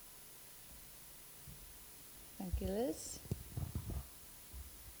Thank you, Liz.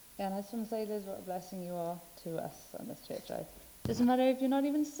 Yeah, and I just want to say, Liz, what a blessing you are to us on this church. Doesn't matter if you're not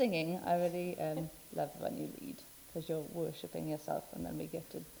even singing, I really love when you lead, because you're worshipping yourself and then we get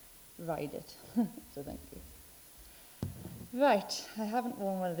to ride it. So thank you. Right, I haven't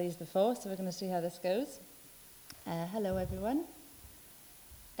worn one of these before, so we're going to see how this goes. Hello, everyone.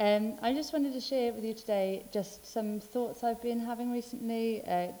 I just wanted to share with you today just some thoughts I've been having recently.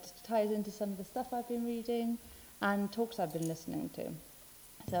 It ties into some of the stuff I've been reading and talks I've been listening to.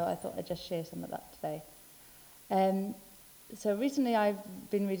 So I thought I'd just share some of that today. So recently I've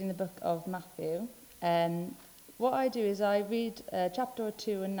been reading the book of Matthew. What I do is I read a chapter or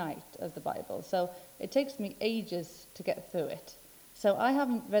two a night of the Bible. So it takes me ages to get through it. So I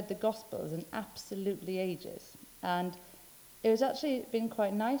haven't read the Gospels in absolutely ages. And it was actually been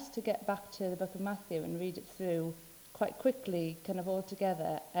quite nice to get back to the book of Matthew and read it through quite quickly, kind of all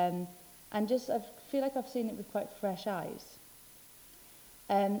together. And just I feel like I've seen it with quite fresh eyes.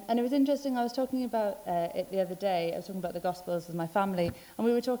 And it was interesting, I was talking about it the other day, I was talking about the Gospels with my family, and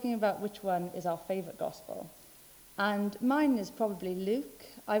we were talking about which one is our favourite Gospel. And mine is probably Luke.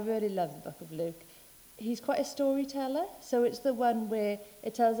 I really love the book of Luke. He's quite a storyteller, so it's the one where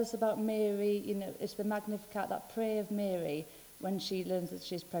it tells us about Mary, you know, it's the Magnificat, that prayer of Mary when she learns that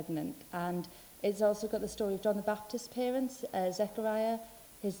she's pregnant. And it's also got the story of John the Baptist's parents, Zechariah,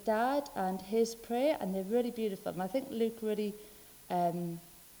 his dad, and his prayer, and they're really beautiful. And I think Luke really...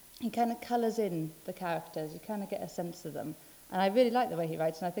 he kind of colours in the characters. You kind of get a sense of them. And I really like the way he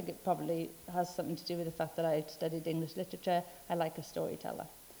writes, and I think it probably has something to do with the fact that I studied English literature. I like a storyteller.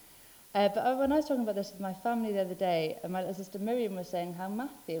 But when I was talking about this with my family the other day, my little sister Miriam was saying how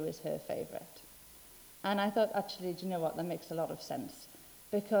Matthew is her favourite. And I thought, actually, do you know what? That makes a lot of sense.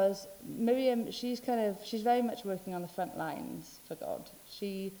 Because Miriam, she's very much working on the front lines for God.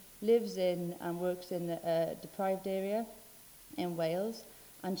 She lives in and works in a deprived area in Wales,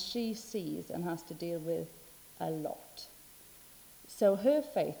 and she sees and has to deal with a lot. So her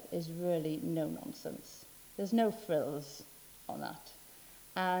faith is really no nonsense. There's no frills on that.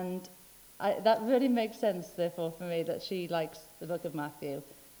 And that really makes sense, therefore, for me, that she likes the book of Matthew.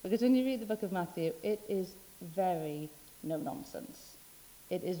 Because when you read the book of Matthew, it is very no nonsense.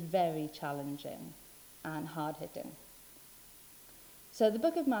 It is very challenging and hard-hitting. So the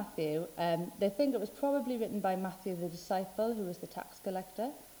book of Matthew, they think it was probably written by Matthew the disciple, who was the tax collector,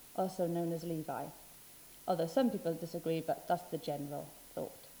 also known as Levi. Although some people disagree, but that's the general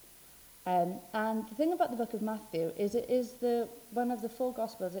thought. And the thing about the book of Matthew is it is one of the four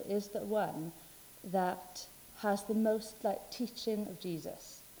Gospels, it is the one that has the most teaching of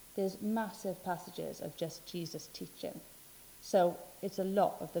Jesus. There's massive passages of just Jesus teaching. So it's a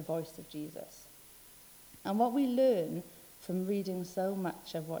lot of the voice of Jesus. And what we learn from reading so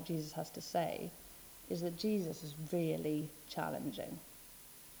much of what Jesus has to say is that Jesus is really challenging.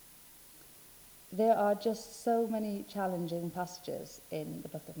 There are just so many challenging passages in the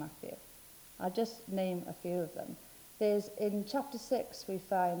book of Matthew. I'll just name a few of them. In chapter 6, we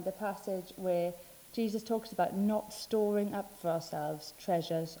find the passage where Jesus talks about not storing up for ourselves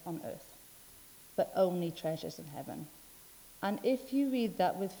treasures on earth, but only treasures in heaven. And if you read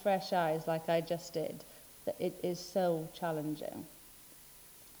that with fresh eyes, like I just did, that it is so challenging.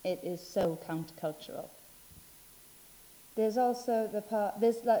 It is so countercultural. There's also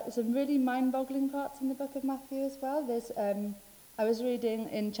there's some really mind-boggling parts in the book of Matthew as well. I was reading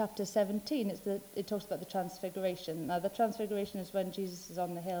in chapter 17, it talks about the Transfiguration. Now, the Transfiguration is when Jesus is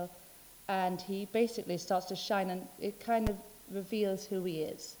on the hill and he basically starts to shine, and it kind of reveals who he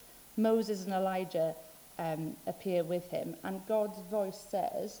is. Moses and Elijah appear with him, and God's voice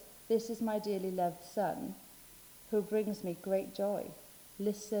says, "This is my dearly loved son, who brings me great joy.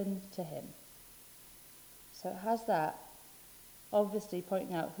 Listen to him." So it has that, obviously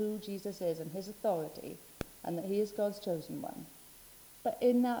pointing out who Jesus is and his authority, and that he is God's chosen one. But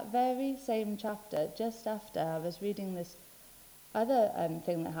in that very same chapter, just after, I was reading this other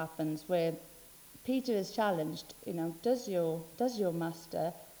thing that happens where Peter is challenged, does your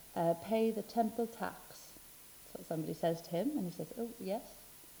master pay the temple tax? That's what somebody says to him, and he says, "Oh, yes."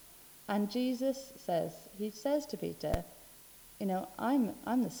 And Jesus says to Peter,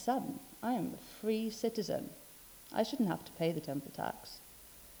 I'm the son. I am a free citizen. I shouldn't have to pay the temple tax.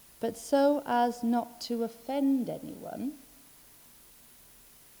 But so as not to offend anyone,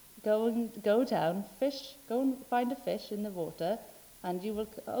 go down, go and find a fish in the water, and you will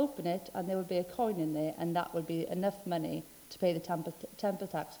open it, and there will be a coin in there, and that will be enough money to pay the temple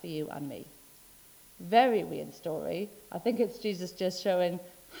tax for you and me. Very weird story. I think it's Jesus just showing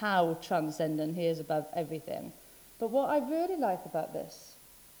how transcendent he is above everything. But what I really like about this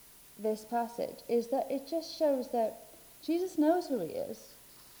this passage is that it just shows that Jesus knows who he is.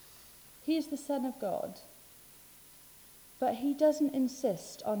 He is the Son of God. But he doesn't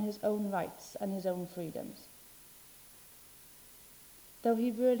insist on his own rights and his own freedoms, though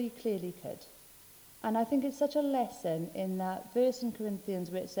he really clearly could. And I think it's such a lesson in that verse in Corinthians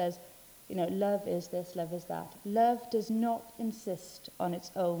where it says, love is this, love is that. Love does not insist on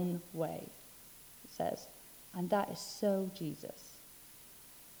its own way, it says. And that is so Jesus.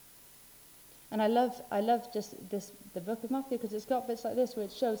 And I love just the book of Matthew, because it's got bits like this where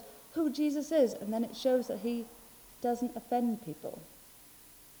it shows who Jesus is, and then it shows that he doesn't offend people.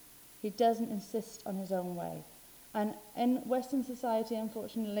 He doesn't insist on his own way. And in Western society,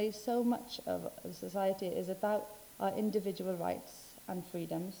 unfortunately, so much of society is about our individual rights and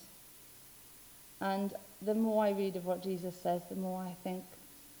freedoms. And the more I read of what Jesus says, the more I think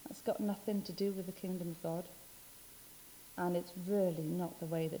that's got nothing to do with the kingdom of God. And it's really not the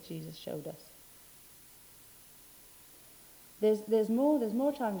way that Jesus showed us. There's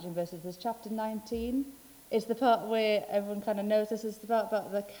more challenging verses. There's chapter 19. It's the part where everyone kind of knows this. Is the part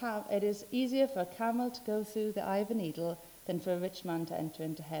about it is easier for a camel to go through the eye of a needle than for a rich man to enter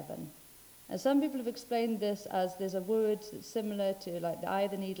into heaven. And some people have explained this as there's a word that's similar to, like the eye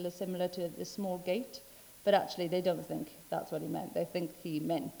of the needle is similar to the small gate, but actually they don't think that's what he meant. They think he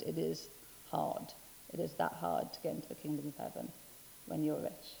meant it is hard. It is that hard to get into the kingdom of heaven when you're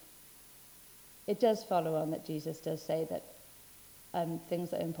rich. It does follow on that Jesus does say that things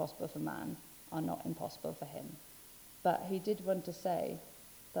that are impossible for man are not impossible for him. But he did want to say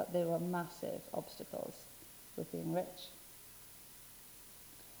that there were massive obstacles with being rich.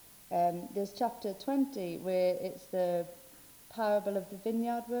 There's chapter 20 where it's the parable of the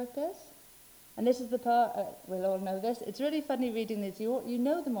vineyard workers. And this is the part, we'll all know this. It's really funny reading these. You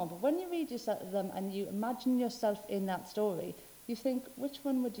know them all, but when you read them and you imagine yourself in that story, you think, which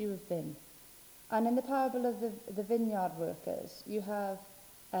one would you have been? And in the parable of the vineyard workers, you have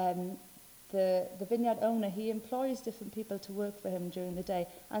the vineyard owner. He employs different people to work for him during the day.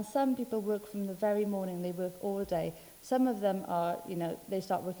 And some people work from the very morning. They work all day. Some of them are, they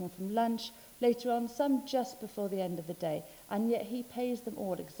start working from lunch. Later on, some just before the end of the day. And yet he pays them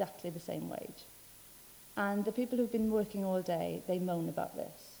all exactly the same wage. And the people who've been working all day, they moan about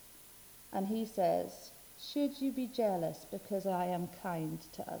this. And he says, should you be jealous because I am kind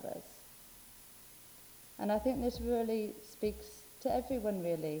to others? And I think this really speaks to everyone,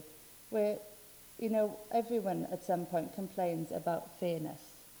 really, where, everyone at some point complains about fairness.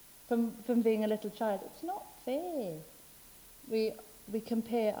 From being a little child, it's not fair. We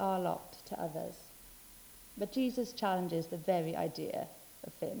compare our lot to others. But Jesus challenges the very idea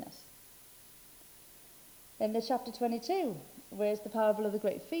of fairness. In the chapter 22, where it's the parable of the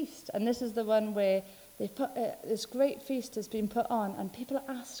great feast, and this is the one where they put this great feast has been put on, and people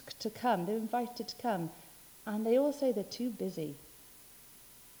are asked to come, they're invited to come, and they all say they're too busy.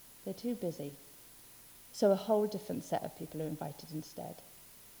 They're too busy. So a whole different set of people are invited instead.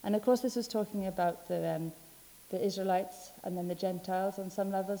 And of course, this is talking about the Israelites and then the Gentiles on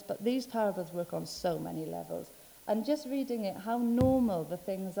some levels, but these parables work on so many levels. And just reading it, how normal the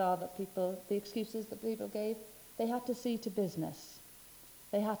things are that the excuses that people gave, they had to see to business.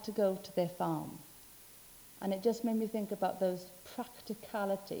 They had to go to their farm. And it just made me think about those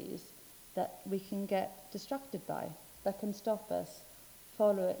practicalities that we can get distracted by, that can stop us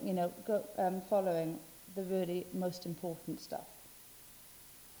following the really most important stuff.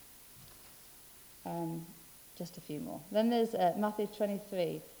 Just a few more. Then there's Matthew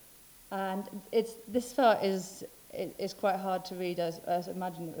 23, and this part is quite hard to read. As I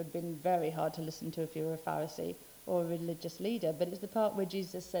imagine it would have been very hard to listen to if you were a Pharisee or a religious leader. But it's the part where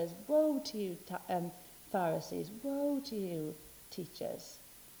Jesus says, "Woe to you, Pharisees! Woe to you, teachers!"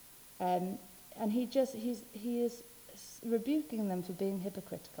 And he is rebuking them for being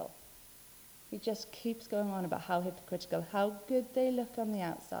hypocritical. He just keeps going on about how hypocritical, how good they look on the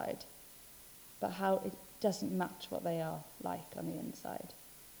outside, but how it doesn't match what they are like on the inside.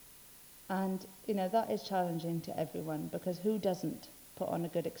 And, that is challenging to everyone, because who doesn't put on a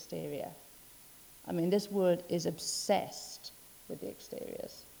good exterior? I mean, this world is obsessed with the exterior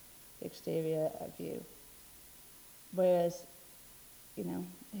view. Whereas,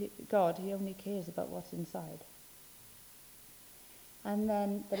 God, he only cares about what's inside. And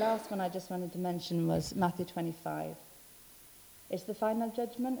then the last one I just wanted to mention was Matthew 25. It's the final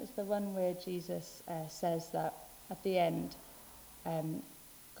judgment. It's the one where Jesus says that at the end,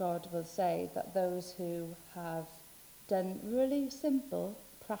 God will say that those who have done really simple,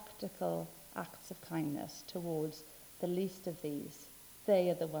 practical acts of kindness towards the least of these, they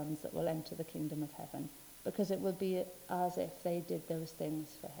are the ones that will enter the kingdom of heaven, because it will be as if they did those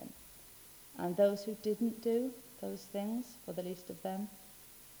things for him. And those who didn't do those things for the least of them,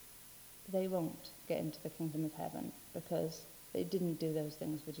 they won't get into the kingdom of heaven because they didn't do those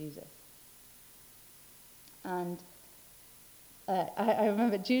things for Jesus. And I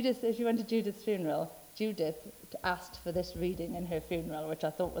remember Judith, if you went to Judith's funeral, Judith asked for this reading in her funeral, which I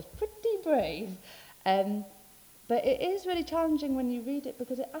thought was pretty brave. But it is really challenging when you read it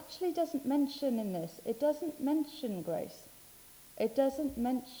because it actually doesn't mention in this, it doesn't mention grace. It doesn't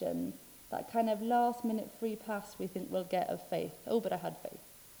mention that kind of last minute free pass we think we'll get of faith. Oh, but I had faith.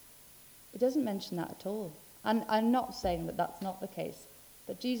 It doesn't mention that at all. And I'm not saying that that's not the case,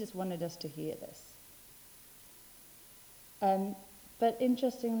 but Jesus wanted us to hear this. But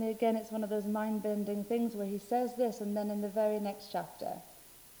interestingly, again, it's one of those mind-bending things where he says this, and then in the very next chapter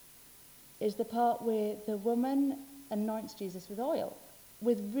is the part where the woman anoints Jesus with oil,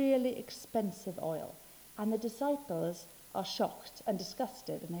 with really expensive oil. And the disciples are shocked and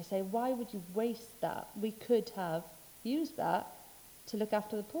disgusted, and they say, why would you waste that? We could have used that to look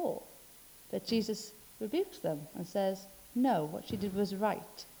after the poor. But Jesus rebukes them and says, no, what she did was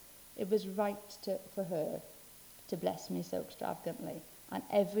right. It was right for her to bless me so extravagantly. And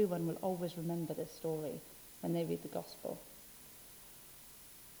everyone will always remember this story when they read the gospel.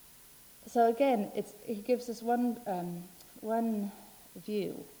 So again, he gives us one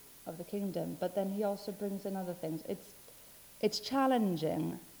view of the kingdom, but then he also brings in other things. It's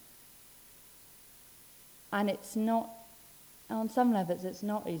challenging, and it's not, on some levels, it's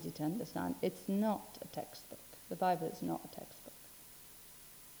not easy to understand. It's not a textbook. The Bible is not a textbook.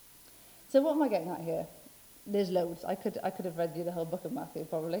 So what am I getting at here? There's loads. I could have read you the whole book of Matthew,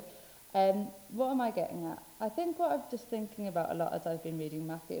 probably. What am I getting at? I think what I'm just thinking about a lot as I've been reading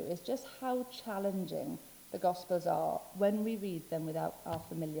Matthew is just how challenging the Gospels are when we read them without our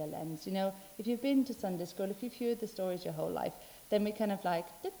familiar lens. You know, if you've been to Sunday school, if you've heard the stories your whole life, then we kind of like,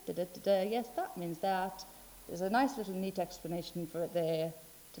 yes, that means that. There's a nice little neat explanation for it there.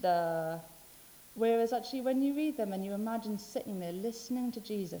 Ta-da. Whereas actually when you read them and you imagine sitting there listening to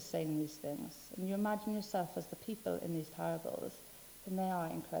Jesus saying these things, and you imagine yourself as the people in these parables, then they are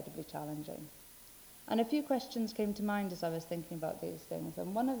incredibly challenging. And a few questions came to mind as I was thinking about these things,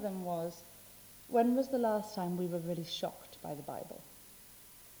 and one of them was, when was the last time we were really shocked by the Bible?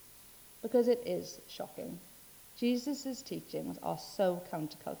 Because it is shocking. Jesus' teachings are so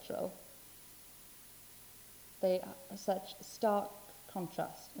countercultural. They are such stark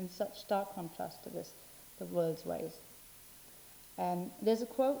contrast, in such stark contrast to the world's ways. There's a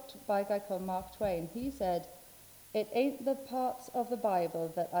quote by a guy called Mark Twain. He said, "It ain't the parts of the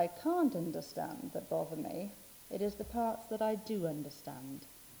Bible that I can't understand that bother me. It is the parts that I do understand."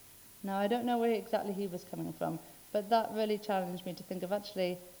 Now, I don't know where exactly he was coming from, but that really challenged me to think of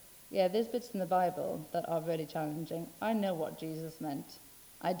actually, yeah, there's bits in the Bible that are really challenging. I know what Jesus meant.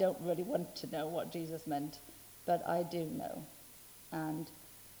 I don't really want to know what Jesus meant, but I do know. And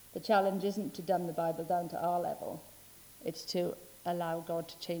the challenge isn't to dumb the Bible down to our level. It's to allow God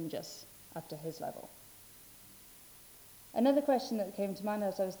to change us up to his level. Another question that came to mind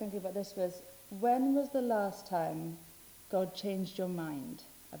as I was thinking about this was, when was the last time God changed your mind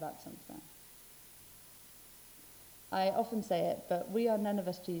about something? I often say it, but we are none of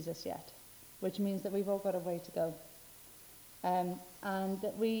us Jesus yet, which means that we've all got a way to go. And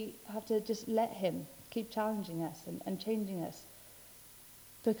that we have to just let him keep challenging us and changing us,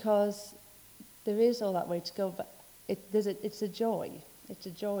 because there is all that way to go, but it's a joy. It's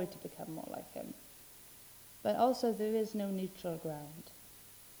a joy to become more like him. But also there is no neutral ground.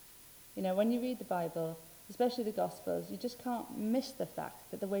 You know, when you read the Bible, especially the Gospels, you just can't miss the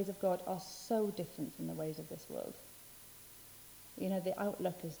fact that the ways of God are so different from the ways of this world. You know, the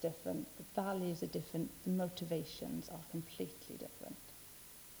outlook is different, the values are different, the motivations are completely different.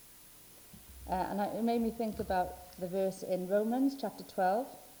 It made me think about the verse in Romans chapter 12.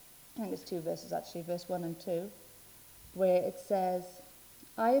 I think it's 2 verses actually, verse 1 and 2, where it says,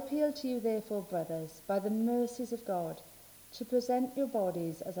 "I appeal to you therefore, brothers, by the mercies of God, to present your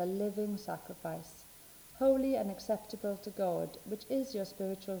bodies as a living sacrifice, holy and acceptable to God, which is your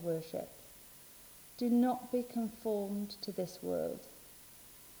spiritual worship. Do not be conformed to this world,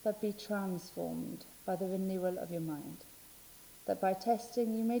 but be transformed by the renewal of your mind, that by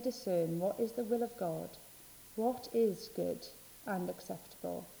testing you may discern what is the will of God, what is good and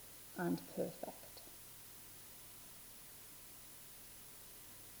acceptable and perfect."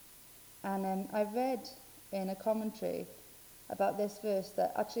 And I read in a commentary about this verse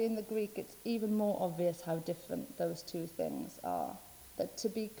that actually in the Greek it's even more obvious how different those two things are. That to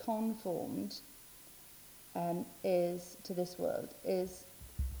be conformed is to this world is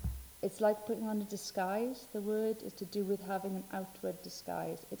it's like putting on a disguise. The word is to do with having an outward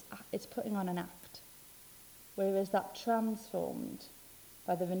disguise. It's putting on an act. Whereas that transformed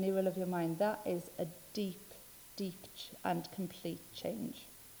by the renewal of your mind, that is a deep, and complete change.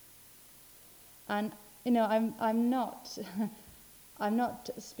 And, I'm not, I'm not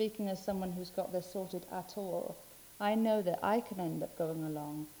speaking as someone who's got this sorted at all. I know that I can end up going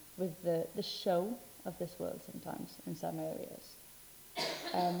along with the show of this world sometimes in some areas.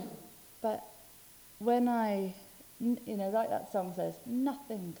 But when like that song says,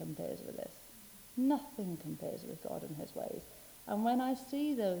 nothing compares with this. Nothing compares with God and his ways. And when I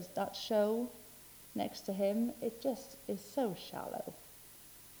see that show next to him, it just is so shallow.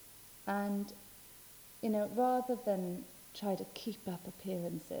 And, rather than try to keep up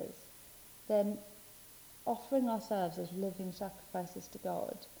appearances, then offering ourselves as living sacrifices to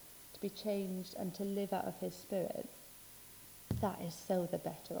God, to be changed and to live out of his spirit, that is so the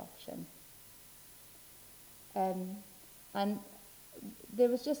better option. And there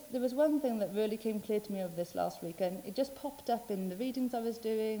was one thing that really came clear to me over this last week, and it just popped up in the readings I was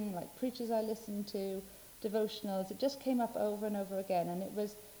doing, like preachers I listened to, devotionals. It just came up over and over again, and it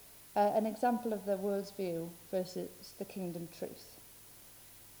was an example of the world's view versus the kingdom truth.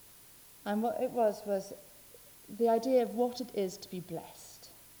 And what it was the idea of what it is to be blessed.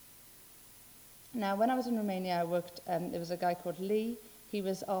 Now, when I was in Romania, I worked, there was a guy called Lee. He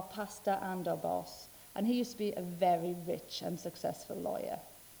was our pastor and our boss. And he used to be a very rich and successful lawyer.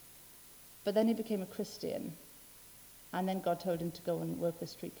 But then he became a Christian. And then God told him to go and work with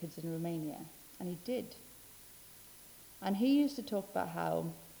street kids in Romania. And he did. And he used to talk about how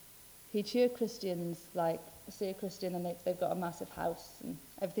he'd hear Christians, see a Christian and they've got a massive house and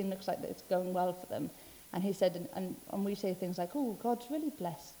everything looks like it's going well for them. And he said, and we say things like, oh, God's really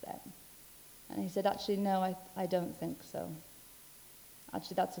blessed them. And he said, actually, no, I don't think so.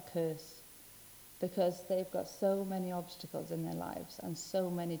 Actually, that's a curse. Because they've got so many obstacles in their lives and so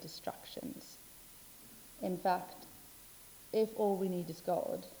many distractions. In fact, if all we need is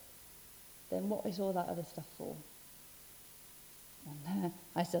God, then what is all that other stuff for? And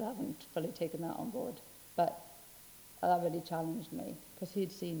I still haven't fully taken that on board, but that really challenged me because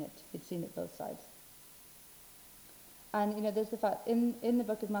he'd seen it both sides. And there's the fact in the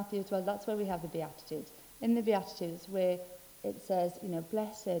book of Matthew as well, that's where we have the Beatitudes. In the Beatitudes where it says,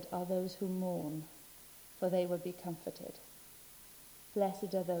 blessed are those who mourn, for they will be comforted.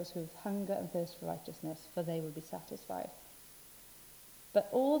 Blessed are those who hunger and thirst for righteousness, for they will be satisfied. But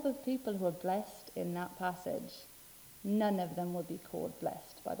all the people who are blessed in that passage, none of them will be called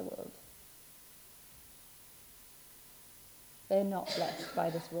blessed by the world. They're not blessed by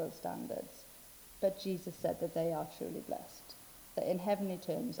this world's standards. But Jesus said that they are truly blessed. That in heavenly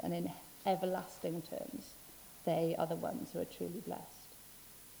terms and in everlasting terms, they are the ones who are truly blessed.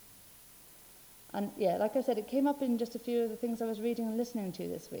 And yeah, like I said, it came up in just a few of the things I was reading and listening to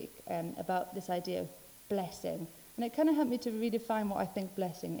this week about this idea of blessing. And it kind of helped me to redefine what I think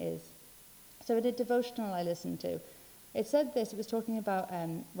blessing is. So in a devotional I listened to, it said this, it was talking about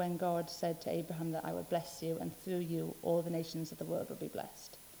when God said to Abraham that I would bless you and through you all the nations of the world will be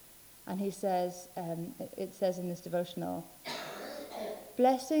blessed. And he says, it says in this devotional,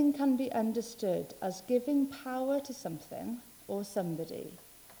 blessing can be understood as giving power to something or somebody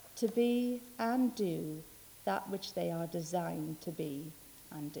to be and do that which they are designed to be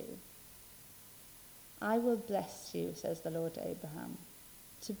and do. I will bless you, says the Lord to Abraham,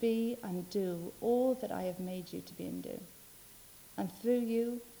 to be and do all that I have made you to be and do. And through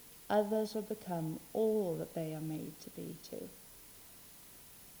you, others will become all that they are made to be too.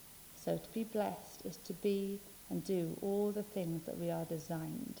 So to be blessed is to be and do all the things that we are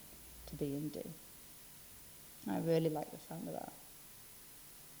designed to be and do. I really like the sound of that.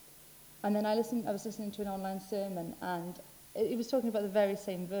 And then I was listening to an online sermon, and it was talking about the very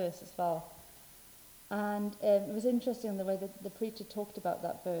same verse as well. And it was interesting the way that the preacher talked about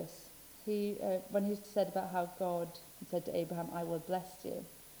that verse. When he said about how God said to Abraham, I will bless you,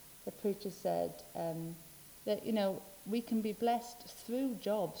 the preacher said that, we can be blessed through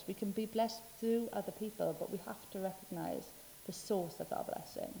jobs, we can be blessed through other people, but we have to recognize the source of our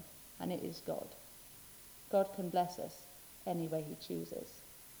blessing, and it is God. God can bless us any way he chooses.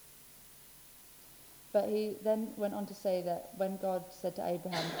 But he then went on to say that when God said to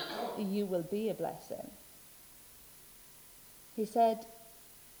Abraham, you will be a blessing, he said,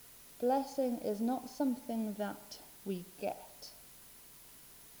 blessing is not something that we get.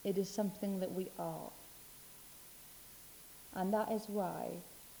 It is something that we are. And that is why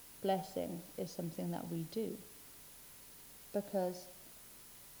blessing is something that we do. Because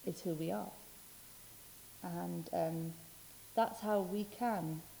it's who we are. And that's how we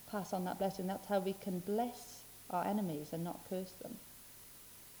can pass on that blessing. That's how we can bless our enemies and not curse them,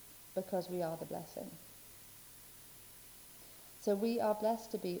 because we are the blessing. So we are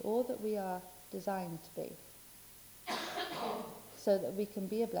blessed to be all that we are designed to be, so that we can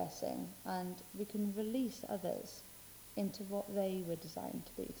be a blessing and we can release others into what they were designed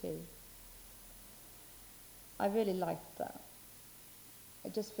to be too. I really liked that. I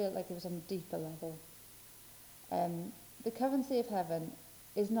just felt like it was on a deeper level. The currency of heaven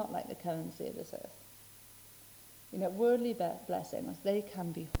is not like the currency of this earth. You know, worldly blessings, they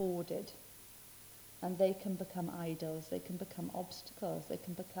can be hoarded, and they can become idols, they can become obstacles, they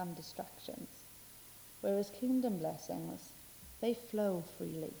can become distractions. Whereas kingdom blessings, they flow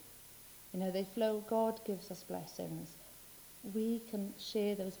freely. You know, they flow. God gives us blessings. We can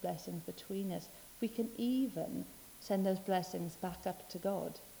share those blessings between us. We can even send those blessings back up to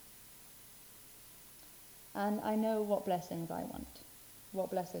God. And I know what blessings I want,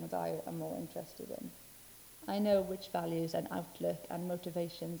 what blessings I am more interested in. I know which values and outlook and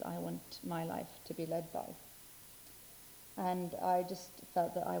motivations I want my life to be led by. And I just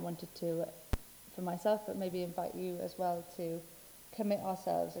felt that I wanted to, for myself, but maybe invite you as well, to commit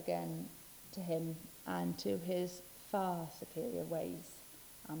ourselves again to him and to his far superior ways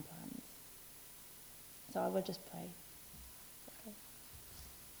and plans. So I will just pray. Okay.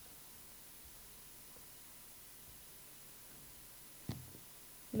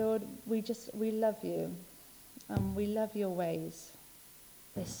 Lord, we love you, and we love your ways.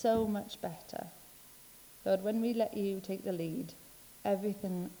 They're so much better. Lord, when we let you take the lead,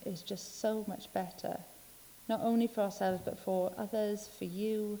 everything is just so much better. Not only for ourselves, but for others, for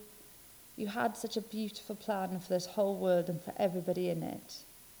you. You had such a beautiful plan for this whole world and for everybody in it.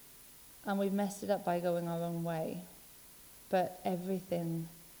 And we've messed it up by going our own way. But everything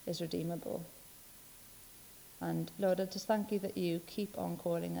is redeemable. And Lord, I just thank you that you keep on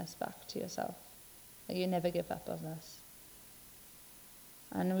calling us back to yourself, that you never give up on us.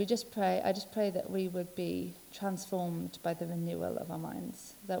 And I just pray that we would be transformed by the renewal of our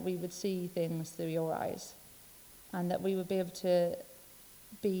minds, that we would see things through your eyes, and that we would be able to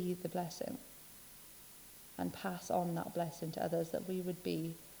be the blessing and pass on that blessing to others, that we would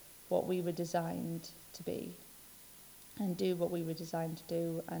be what we were designed to be and do what we were designed to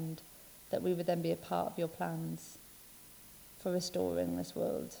do, and that we would then be a part of your plans for restoring this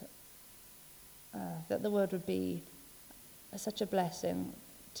world, that the world would be such a blessing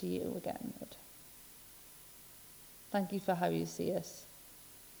to you again, Lord. Thank you for how you see us.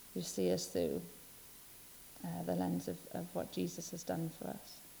 You see us through the lens of what Jesus has done for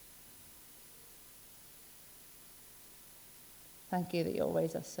us. Thank you that your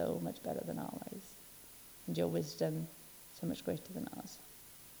ways are so much better than our ways, and your wisdom so much greater than ours.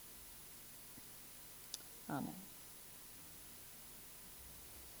 Amen.